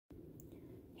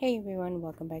Hey everyone,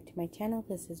 welcome back to my channel.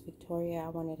 This is Victoria. I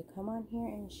wanted to come on here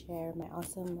and share my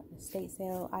awesome estate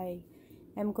sale. I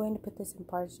am going to put this in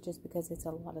parts just because it's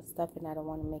a lot of stuff and I don't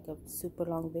want to make a super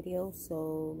long video.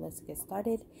 So let's get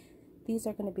started. These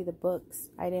are going to be the books.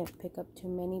 I didn't pick up too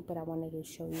many, but I wanted to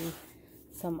show you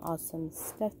some awesome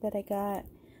stuff that I got.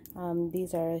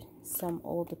 These are some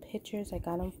old pictures. I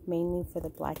got them mainly for the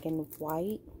black and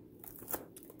white.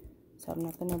 So I'm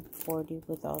not going to bore you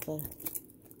with all the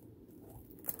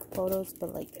photos,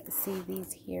 but like, see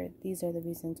these here, these are the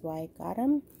reasons why I got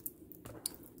them.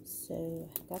 So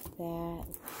I got that.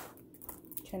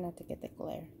 Try not to get the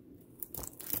glare,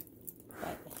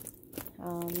 but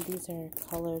these are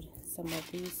colored. Some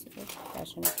of these,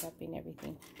 fashion shopping,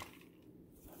 everything.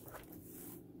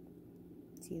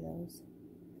 See those?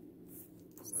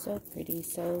 So pretty.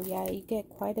 So yeah, you get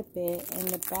quite a bit. In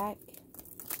the back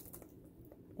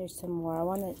there's some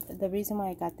more. The reason why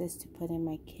I got this to put in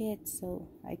my kits so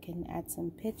I can add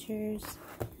some pictures,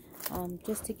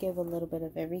 just to give a little bit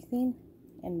of everything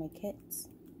in my kits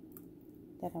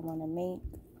that I want to make.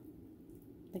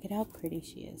 Look at how pretty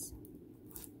she is.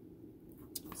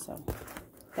 So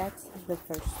that's the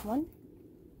first one.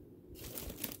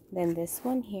 Then this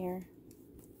one here,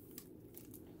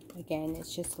 again,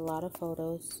 it's just a lot of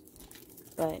photos,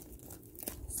 but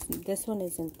this one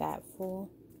isn't that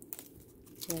full.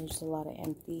 There's a lot of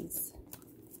empties,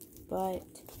 but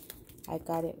I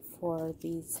got it for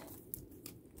these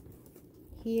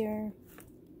here.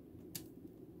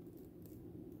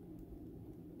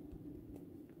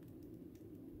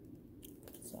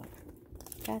 So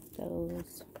got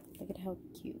those. Look at how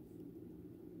cute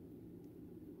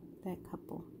that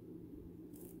couple.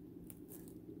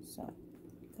 So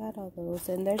got all those,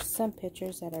 and there's some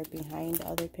pictures that are behind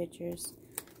other pictures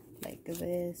like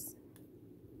this.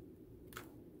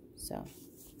 So,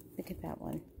 look at that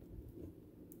one.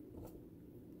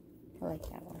 I like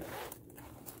that one.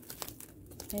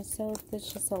 And so,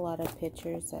 there's just a lot of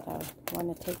pictures that I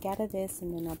want to take out of this,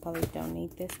 and then I'll probably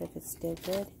donate this if it's still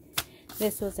good.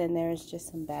 This was in there, it's just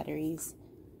some batteries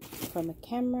from a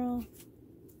camera.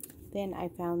 Then I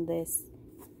found this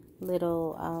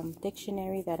little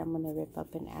dictionary that I'm going to rip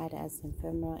up and add as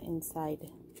ephemera inside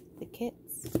the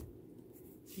kits.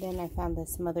 Then I found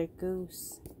this Mother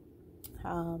Goose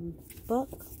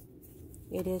book.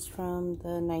 It is from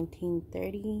the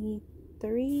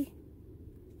 1933,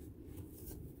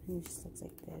 and it just looks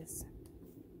like this.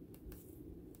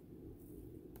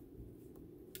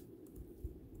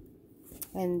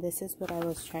 And this is what I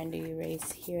was trying to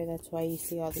erase here. That's why you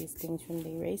see all these things from the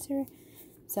eraser.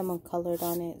 Someone colored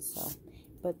on it, so,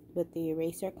 but with the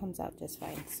eraser it comes out just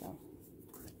fine. So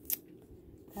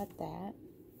got that.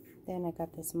 Then I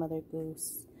got this Mother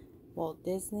Goose Walt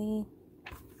Disney.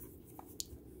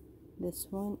 This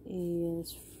one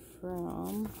is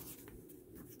from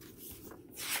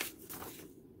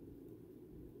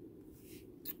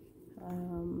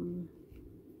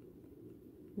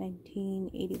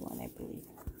 1981, I believe.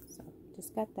 So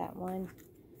just got that one.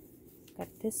 Got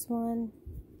this one.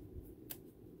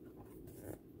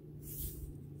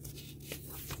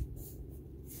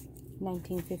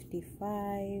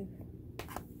 $1955.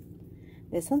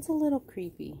 This one's a little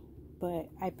creepy, but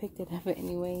I picked it up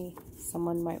anyway.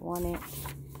 Someone might want it.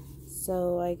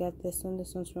 So I got this one.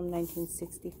 This one's from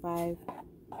 1965.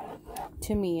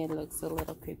 To me, it looks a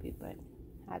little creepy, but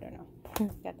I don't know.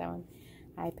 Got that one.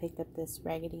 I picked up this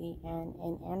Raggedy Ann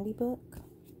and Andy book.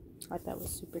 I thought it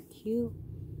was super cute.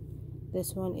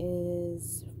 This one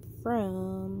is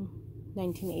from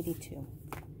 1982.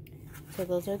 So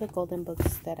those are the golden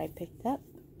books that I picked up.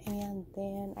 And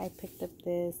then I picked up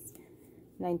this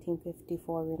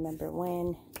 1954 Remember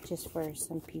When, just for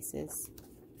some pieces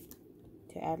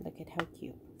to add. Look at how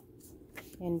cute.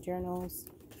 And journals.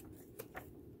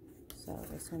 So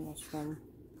this one was from,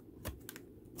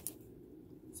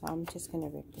 so I'm just gonna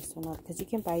rip this one up because you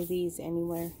can buy these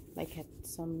anywhere, like at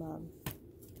some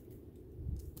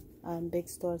big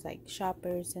stores like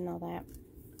Shoppers and all that.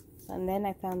 So, and then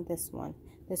I found this one.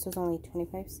 This was only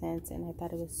 25 cents and I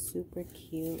thought it was super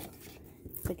cute.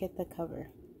 Look at the cover.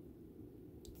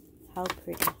 How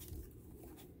pretty.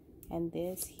 And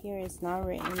this here is not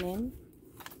written in,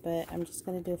 but I'm just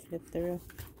going to do a flip through.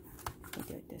 Let me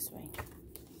do it this way.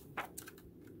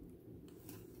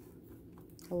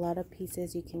 A lot of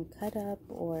pieces you can cut up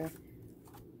or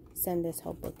send this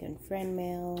whole book in friend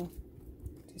mail.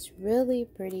 Just really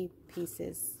pretty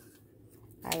pieces.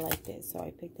 I liked it, so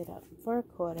I picked it up for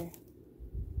 $0.25.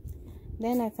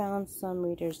 Then I found some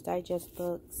Reader's Digest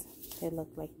books. They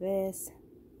look like this.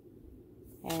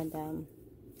 And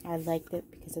I liked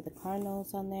it because of the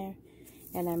Cardinals on there.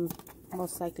 And I'm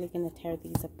most likely going to tear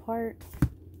these apart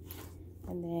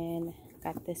And then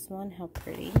got this one, how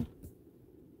pretty.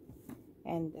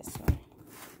 And this one.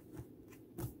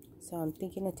 So I'm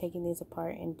thinking of taking these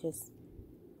apart and just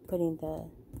putting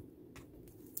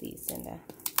these in there.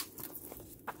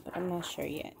 But I'm not sure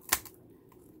yet.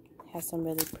 It has some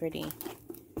really pretty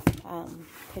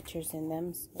pictures in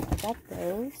them. So I got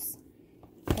those.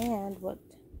 And what?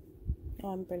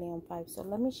 Oh, I'm barely on 5. So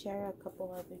let me share a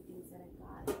couple other things that I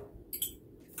got.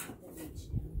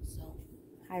 So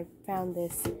I found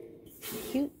this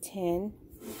cute tin.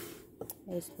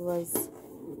 This was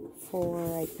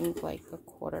for, I think, like a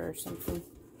quarter or something.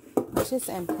 It's just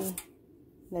empty.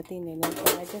 Nothing in it.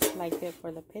 But I just liked it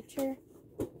for the picture.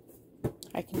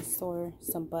 I can store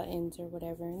some buttons or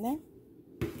whatever in there.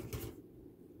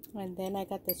 And then I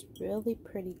got this really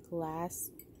pretty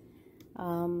glass.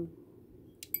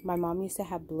 My mom used to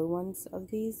have blue ones of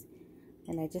these,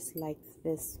 and I just liked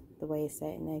this, the way it's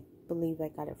set, and I believe I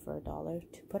got it for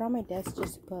 $1 to put on my desk,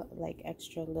 just to put like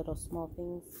extra little small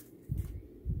things.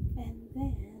 And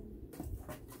then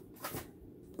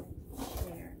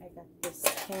I got this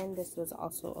tin. This was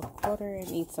also a quarter. It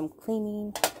needs some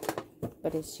cleaning,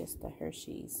 but it's just the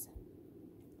Hershey's.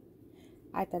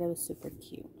 I thought it was super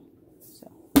cute,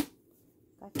 so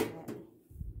got that.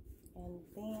 And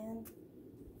then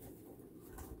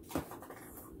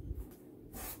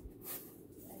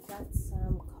I got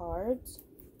some cards,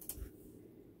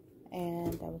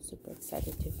 and I was super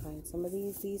excited to find some of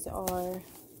these. These are,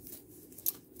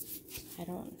 I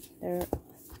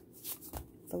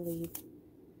believe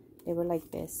they were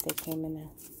like this. They came in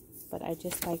but I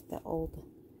just like the old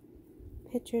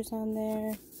pictures on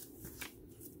there.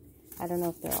 I don't know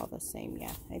if they're all the same.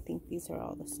 Yeah, I think these are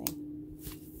all the same.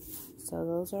 So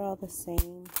those are all the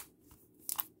same.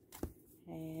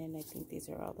 And I think these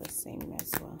are all the same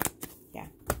as well. Yeah.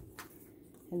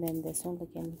 And then this one,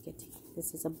 again,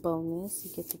 this is a bonus.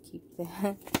 You get to keep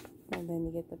that. And then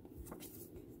you get the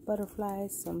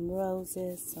butterflies, some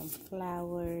roses, some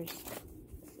flowers.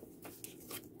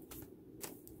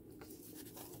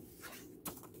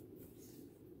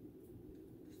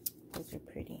 Those are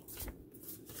pretty.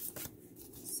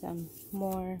 Some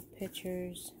more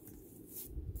pictures.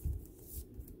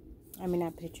 I mean,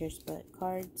 not pictures, but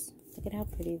cards. Look at how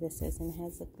pretty this is, and it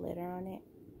has the glitter on it.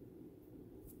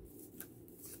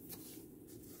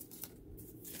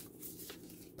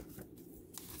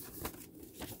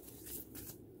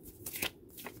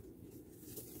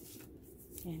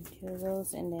 And 2 of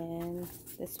those, and then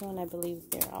this one, I believe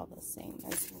they're all the same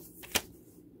as well.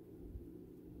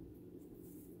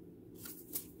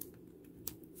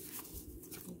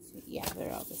 Yeah,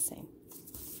 they're all the same.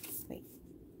 Wait,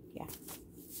 yeah.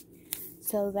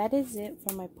 So that is it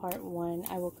for my part 1.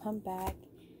 I will come back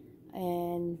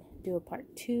and do a part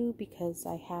 2 because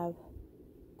I have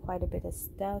quite a bit of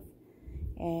stuff.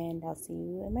 And I'll see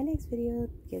you in my next video.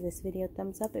 Give this video a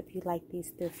thumbs up if you like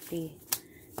these thrifty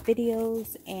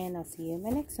videos. And I'll see you in my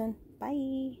next one.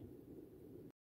 Bye.